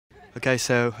Okay,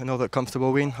 so another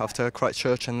comfortable win after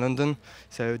Christchurch and London.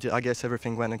 So I guess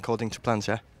everything went according to plans,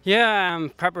 yeah? Yeah,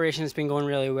 preparation has been going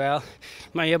really well.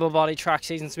 My able-bodied track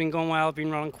season's been going well. I've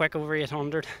been running quick over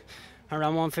 800,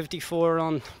 around 154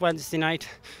 on Wednesday night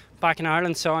back in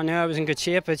Ireland, so I knew I was in good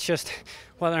shape. It's just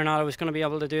whether or not I was going to be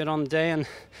able to do it on the day, and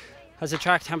as the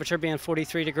track temperature being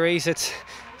 43 degrees, it's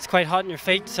quite hot on your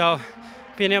feet, so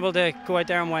being able to go out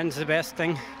there and win is the best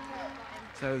thing.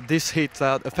 So this heat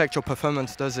affect your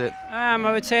performance, does it? I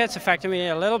would say it's affected me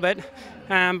a little bit,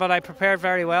 but I prepared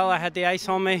very well. I had the ice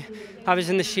on me. I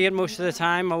was in the shade most of the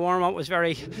time. My warm-up was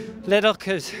very little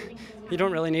because you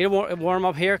don't really need a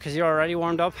warm-up here because you're already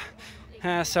warmed up.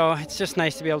 So it's just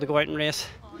nice to be able to go out and race.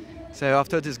 So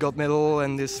after this gold medal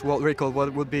and this world record,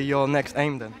 what would be your next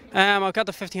aim then? I've got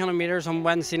the 1500 metres on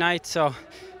Wednesday night, so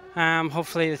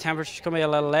hopefully the temperature's going to be a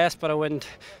little less, but I wouldn't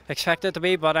expect it to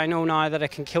be. But I know now that I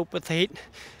can cope with the heat,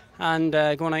 and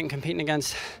going out and competing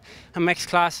against a mixed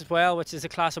class as well, which is a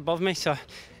class above me, so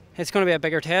it's going to be a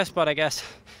bigger test. But I guess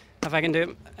if I can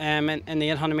do it in the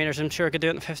 800 metres, I'm sure I could do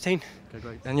it in the 15. Okay,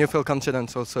 great. And you feel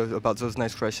confident also about those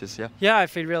next races, yeah? Yeah, I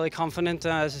feel really confident.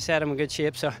 As I said, I'm in good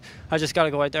shape, so I just got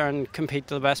to go out there and compete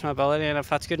to the best of my ability, and if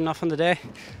that's good enough on the day,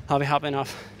 I'll be happy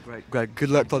enough. Great. Good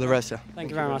luck for the rest, yeah? Thank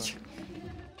you very much.